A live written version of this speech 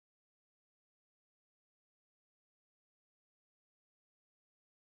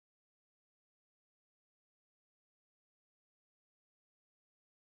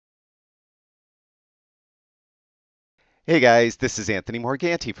Hey guys, this is Anthony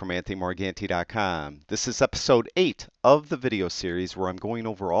Morganti from AnthonyMorganti.com. This is episode 8 of the video series where I'm going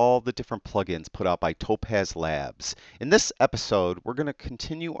over all the different plugins put out by Topaz Labs. In this episode, we're going to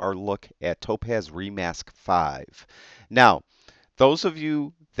continue our look at Topaz Remask 5. Now, those of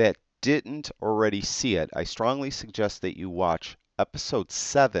you that didn't already see it, I strongly suggest that you watch episode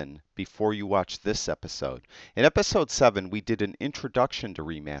 7 before you watch this episode. In episode 7, we did an introduction to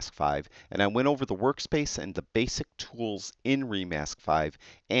Remask 5, and I went over the workspace and the basic tools in Remask 5,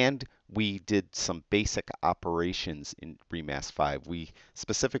 and we did some basic operations in Remask 5. We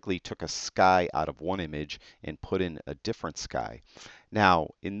specifically took a sky out of one image and put in a different sky. Now,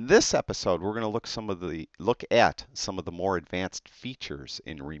 in this episode, we're going to look at some of the more advanced features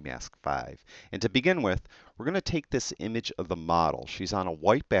in Remask 5. And to begin with, we're going to take this image of the model. She's on a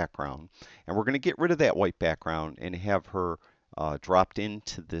white background, and we're going to get rid of that white background and have her dropped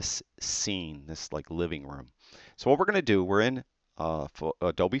into this scene, this like living room. So what we're going to do, we're in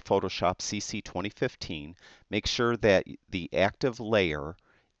Adobe Photoshop CC 2015. Make sure that the active layer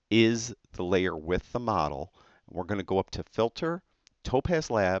is the layer with the model. We're going to go up to Filter, Topaz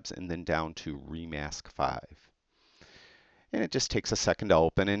Labs, and then down to Remask 5. And it just takes a second to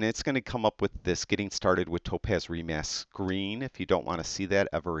open, and it's going to come up with this Getting Started with Topaz Remask screen. If you don't want to see that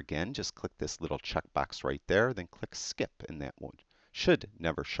ever again, just click this little checkbox right there, then click Skip, and that should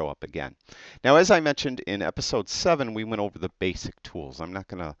never show up again. Now, as I mentioned in episode 7, we went over the basic tools. I'm not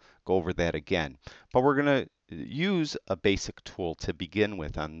going to go over that again, but we're going to use a basic tool to begin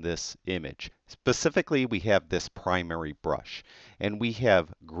with on this image. Specifically, we have this primary brush, and we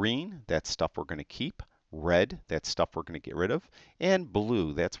have green, that's stuff we're going to keep. Red, that's stuff we're going to get rid of. And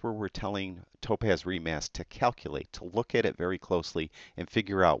blue, that's where we're telling Topaz Remask to calculate, to look at it very closely and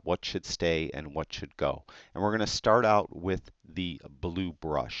figure out what should stay and what should go. And we're going to start out with the blue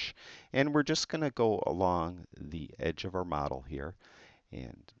brush. And we're just going to go along the edge of our model here.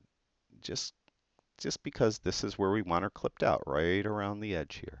 And just because this is where we want her clipped out, right around the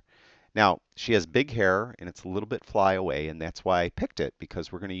edge here. Now, she has big hair and it's a little bit fly away, and that's why I picked it, because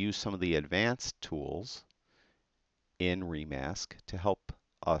we're going to use some of the advanced tools in Remask to help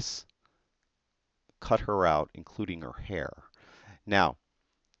us cut her out, including her hair. Now,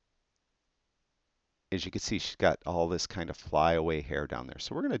 as you can see, she's got all this kind of flyaway hair down there.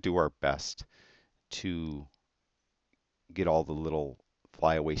 So we're going to do our best to get all the little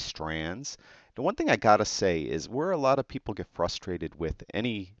flyaway strands. The one thing I gotta say is where a lot of people get frustrated with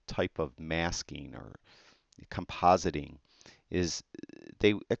any type of masking or compositing is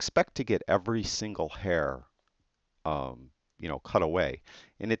they expect to get every single hair cut away.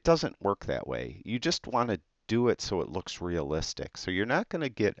 And it doesn't work that way. You just want to do it so it looks realistic. So you're not going to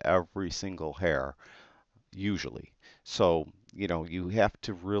get every single hair usually. So, you have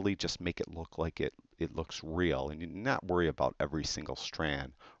to really just make it look like it looks real, and you not worry about every single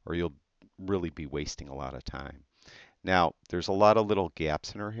strand, or you'll really be wasting a lot of time. Now, there's a lot of little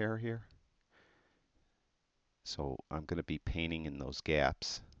gaps in her hair here. So I'm going to be painting in those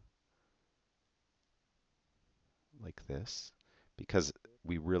gaps like this, because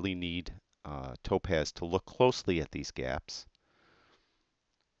we really need Topaz to look closely at these gaps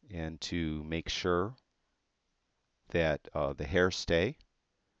and to make sure that the hairs stay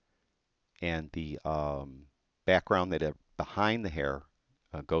and the background that behind the hair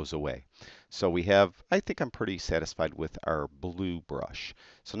goes away. So we have, I think I'm pretty satisfied with our blue brush.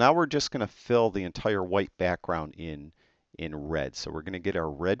 So now we're just going to fill the entire white background in red. So we're going to get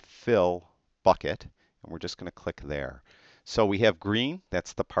our red fill bucket, and we're just going to click there. So we have green,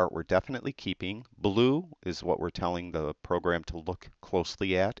 that's the part we're definitely keeping. Blue is what we're telling the program to look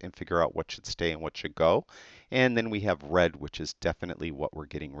closely at and figure out what should stay and what should go. And then we have red, which is definitely what we're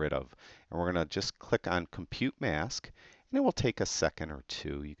getting rid of. And we're going to just click on Compute Mask, and it will take a second or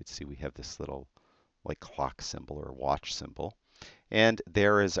two. You can see we have this little like clock symbol or watch symbol. And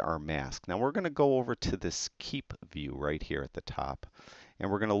there is our mask. Now we're going to go over to this Keep view right here at the top, and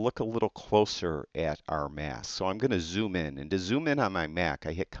we're going to look a little closer at our mask. So I'm going to zoom in, and to zoom in on my Mac,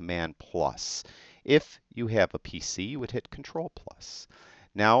 I hit Command plus. If you have a PC, you would hit Control plus.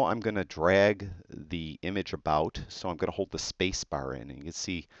 Now I'm going to drag the image about, so I'm going to hold the space bar in, and you can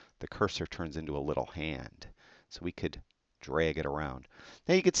see the cursor turns into a little hand. So we could drag it around.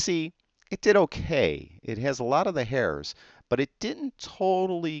 Now you can see it did okay. It has a lot of the hairs, but it didn't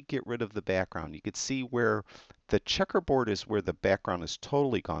totally get rid of the background. You could see where the checkerboard is where the background is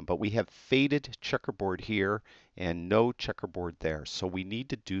totally gone, but we have faded checkerboard here and no checkerboard there. So we need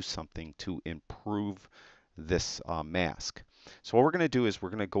to do something to improve this mask. So what we're going to do is we're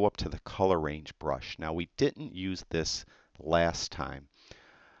going to go up to the color range brush. Now we didn't use this last time.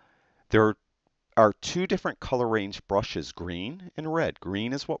 There are our two different color range brushes, green and red.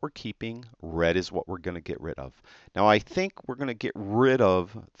 Green is what we're keeping, red is what we're going to get rid of. Now I think we're going to get rid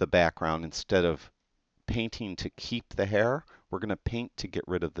of the background instead of painting to keep the hair. We're going to paint to get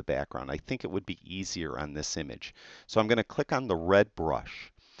rid of the background. I think it would be easier on this image. So I'm going to click on the red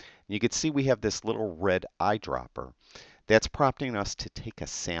brush. You can see we have this little red eyedropper. That's prompting us to take a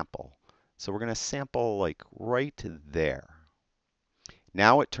sample. So we're going to sample like right there.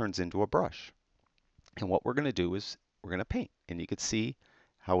 Now it turns into a brush. And what we're going to do is we're going to paint. And you can see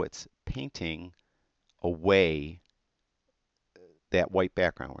how it's painting away that white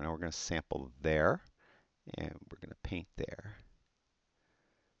background. Now we're going to sample there. And we're going to paint there.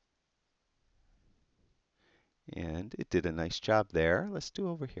 And it did a nice job there. Let's do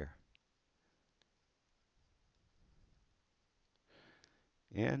over here.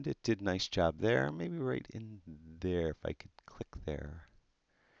 And it did a nice job there. Maybe right in there, if I could click there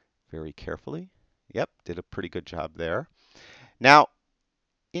very carefully. Yep, did a pretty good job there. Now,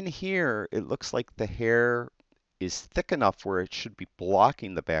 in here, it looks like the hair is thick enough where it should be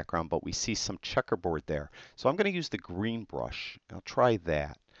blocking the background, but we see some checkerboard there. So I'm going to use the green brush. I'll try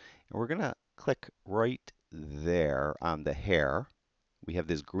that. And we're going to click right there on the hair. We have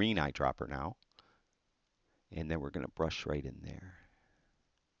this green eyedropper now. And then we're going to brush right in there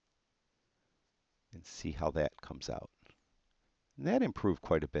and see how that comes out. And that improved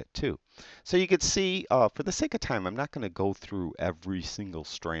quite a bit too. So you can see, for the sake of time, I'm not going to go through every single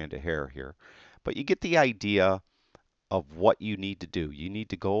strand of hair here, but you get the idea of what you need to do. You need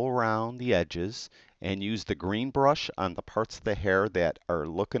to go around the edges and use the green brush on the parts of the hair that are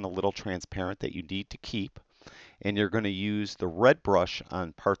looking a little transparent that you need to keep. And you're going to use the red brush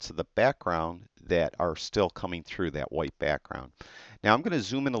on parts of the background that are still coming through that white background. Now I'm going to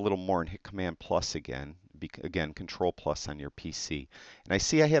zoom in a little more and hit Command plus again. Again, Control plus on your PC. And I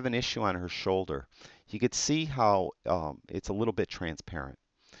see I have an issue on her shoulder. You can see how it's a little bit transparent.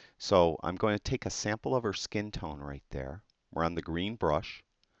 So I'm going to take a sample of her skin tone right there. We're on the green brush.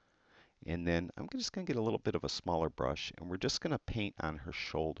 And then I'm just going to get a little bit of a smaller brush. And we're just going to paint on her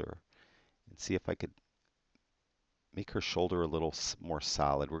shoulder and see if I could make her shoulder a little more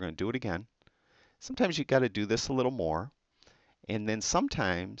solid. We're going to do it again. Sometimes you got to do this a little more. And then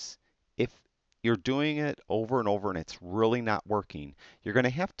sometimes if you're doing it over and over and it's really not working, you're going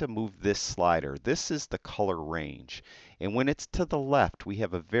to have to move this slider. This is the color range. And when it's to the left, we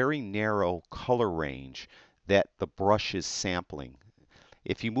have a very narrow color range that the brush is sampling.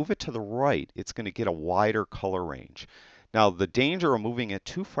 If you move it to the right, it's going to get a wider color range. Now, the danger of moving it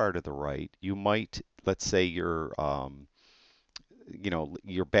too far to the right, you might, let's say your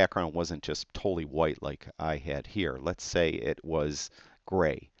background wasn't just totally white like I had here. Let's say it was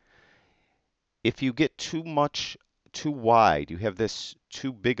gray. If you get too wide, you have this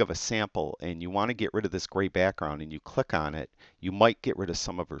too big of a sample and you want to get rid of this gray background and you click on it, you might get rid of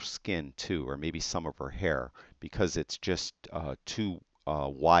some of her skin too, or maybe some of her hair because it's just too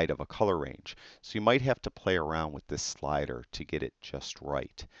wide of a color range. So you might have to play around with this slider to get it just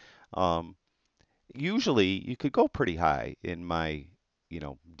right. Usually you could go pretty high in my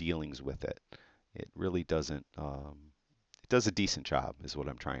dealings with it. It really doesn't, it does a decent job is what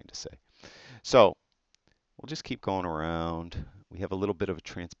I'm trying to say. So we'll just keep going around. We have a little bit of a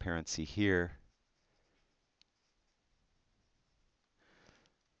transparency here.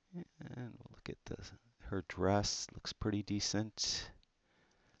 And we'll look at her dress, looks pretty decent.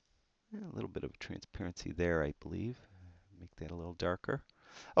 And a little bit of transparency there, I believe. Make that a little darker.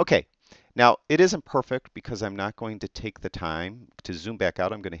 Okay, now it isn't perfect because I'm not going to take the time to zoom back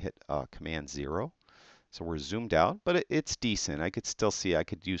out. I'm going to hit Command 0. So we're zoomed out, but it's decent. I could still see I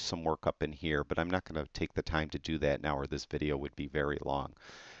could use some work up in here, but I'm not going to take the time to do that now or this video would be very long.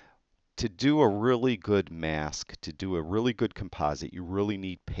 To do a really good mask, to do a really good composite, you really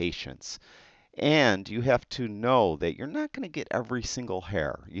need patience. And you have to know that you're not going to get every single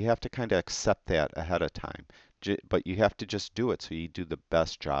hair. You have to kind of accept that ahead of time. But you have to just do it so you do the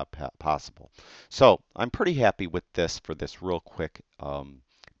best job possible. So I'm pretty happy with this for this real quick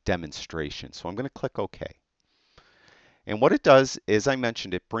demonstration. So I'm going to click OK. And what it does, as I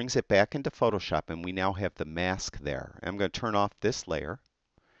mentioned, it brings it back into Photoshop and we now have the mask there. I'm going to turn off this layer.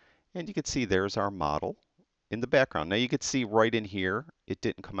 And you can see there's our model in the background. Now you can see right in here, it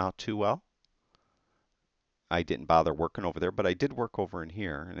didn't come out too well. I didn't bother working over there, but I did work over in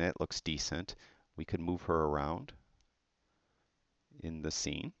here, and it looks decent. We could move her around in the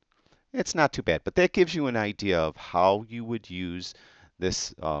scene. It's not too bad, but that gives you an idea of how you would use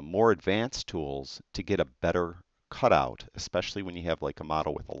this more advanced tools to get a better cutout, especially when you have like a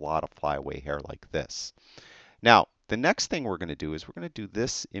model with a lot of flyaway hair like this. Now, the next thing we're going to do is we're going to do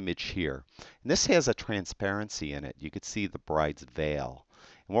this image here. And this has a transparency in it. You could see the bride's veil.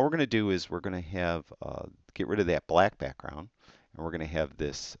 And what we're going to do is we're going to have, get rid of that black background, and we're going to have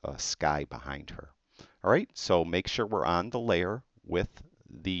this sky behind her. All right, so make sure we're on the layer with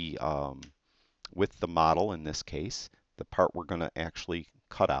the model in this case, the part we're going to actually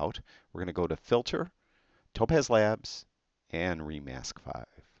cut out. We're going to go to Filter, Topaz Labs, and Remask 5.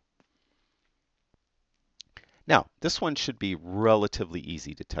 Now, this one should be relatively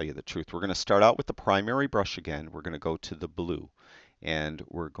easy, to tell you the truth. We're going to start out with the primary brush again. We're going to go to the blue, and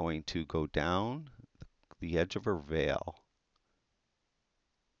we're going to go down the edge of her veil.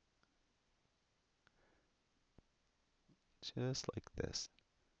 Just like this.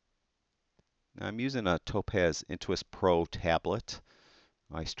 Now, I'm using a Topaz Intuos Pro tablet.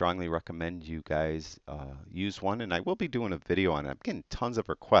 I strongly recommend you guys use one, and I will be doing a video on it. I'm getting tons of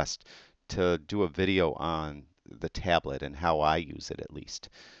requests to do a video on the tablet and how I use it, at least.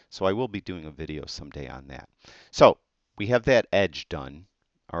 So I will be doing a video someday on that. So we have that edge done,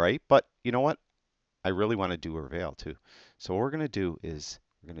 all right? But you know what? I really want to do her veil too. So what we're going to do is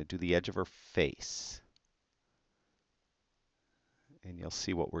we're going to do the edge of her face. And you'll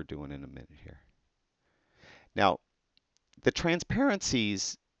see what we're doing in a minute here. Now, the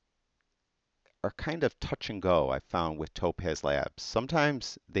transparencies are kind of touch and go, I found, with Topaz Labs.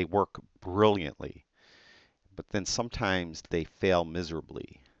 Sometimes they work brilliantly, but then sometimes they fail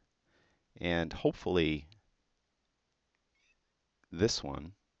miserably. And hopefully this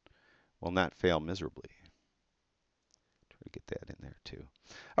one will not fail miserably. Try to get that in there too.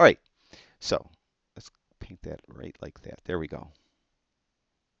 All right, so let's paint that right like that. There we go.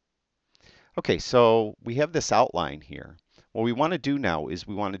 Okay, so we have this outline here. What we want to do now is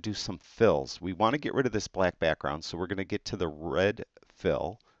we want to do some fills. We want to get rid of this black background, so we're going to get to the red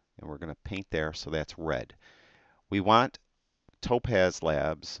fill, and we're going to paint there so that's red. We want Topaz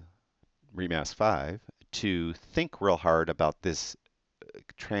Labs Remask 5 to think real hard about this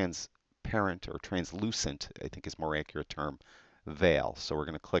transparent or translucent, I think is more accurate term, veil. So we're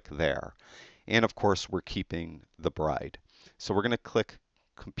going to click there. And of course, we're keeping the bride. So we're going to click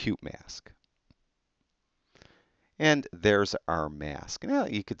Compute Mask. And there's our mask. Now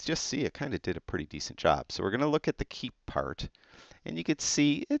you could just see it kind of did a pretty decent job. So we're going to look at the keep part, and you could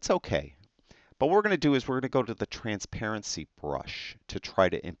see it's okay. But what we're going to do is we're going to go to the transparency brush to try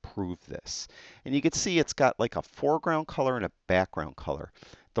to improve this. And you can see it's got like a foreground color and a background color.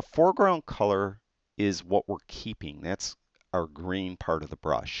 The foreground color is what we're keeping. That's our green part of the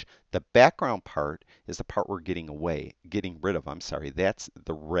brush. The background part is the part we're getting rid of, I'm sorry. That's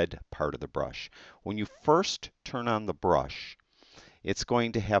the red part of the brush. When you first turn on the brush, it's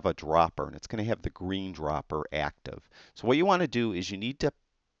going to have a dropper, and it's going to have the green dropper active. So what you want to do is you need to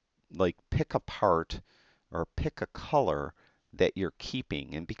pick a part or pick a color that you're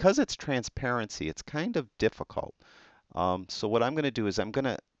keeping. And because it's transparency, it's kind of difficult. So what I'm going to do is I'm going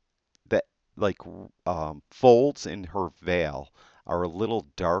to, folds in her veil are a little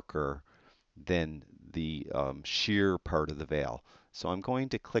darker than the sheer part of the veil. So I'm going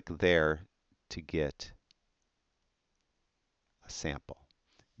to click there to get a sample.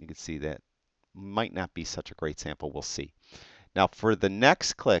 You can see that might not be such a great sample. We'll see. Now for the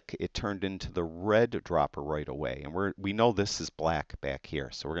next click, it turned into the red dropper right away. And we know this is black back here.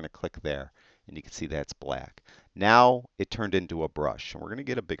 So we're going to click there, and you can see that's black. Now it turned into a brush, and we're going to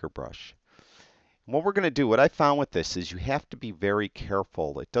get a bigger brush. And what we're going to do, what I found with this is you have to be very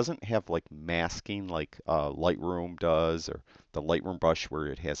careful. It doesn't have like masking like Lightroom does, or the Lightroom brush where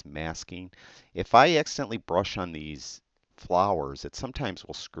it has masking. If I accidentally brush on these flowers, it sometimes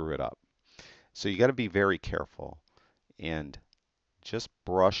will screw it up. So you got to be very careful and just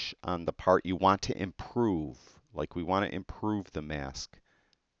brush on the part you want to improve. Like we want to improve the mask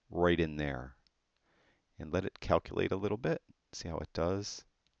right in there. And let it calculate a little bit. See how it does.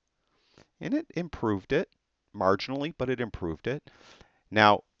 And it improved it marginally, but it improved it.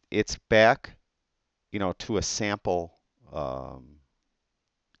 Now it's back, to a sample,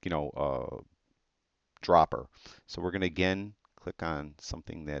 dropper. So we're going to again click on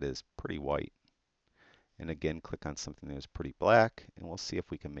something that is pretty white. And again, click on something that is pretty black, and we'll see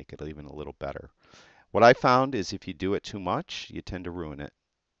if we can make it even a little better. What I found is if you do it too much, you tend to ruin it.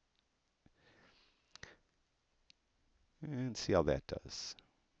 And see how that does.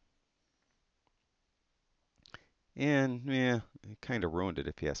 And yeah, it kind of ruined it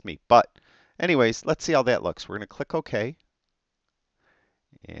if you ask me. But anyways, let's see how that looks. We're going to click OK.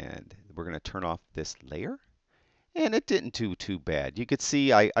 And we're going to turn off this layer. And it didn't do too bad. You could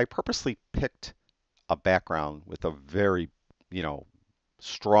see I purposely picked a background with a very,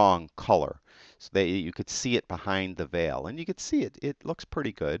 strong color. so that you could see it behind the veil. And you could see it. It looks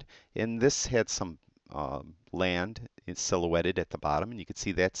pretty good. And this had some land silhouetted at the bottom, and you could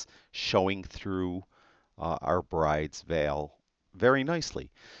see that's showing through our bride's veil very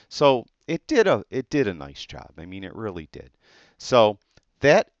nicely. So it did a nice job. I mean, it really did. So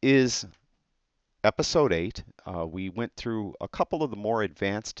that is episode 8. We went through a couple of the more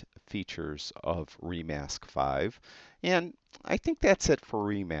advanced features of Remask 5, and I think that's it for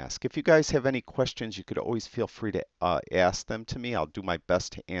Remask. If you guys have any questions, you could always feel free to ask them to me. I'll do my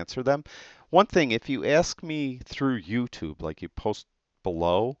best to answer them. One thing, if you ask me through YouTube, like you post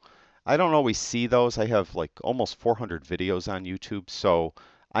below, I don't always see those. I have like almost 400 videos on YouTube, so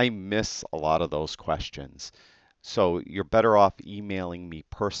I miss a lot of those questions. So you're better off emailing me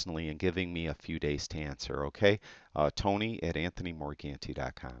personally and giving me a few days to answer, okay? Tony at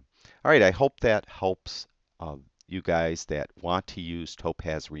anthonymorganti.com. All right, I hope that helps you guys that want to use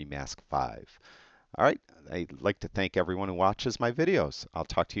Topaz Remask 5. All right, I'd like to thank everyone who watches my videos. I'll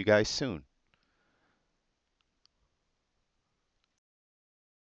talk to you guys soon.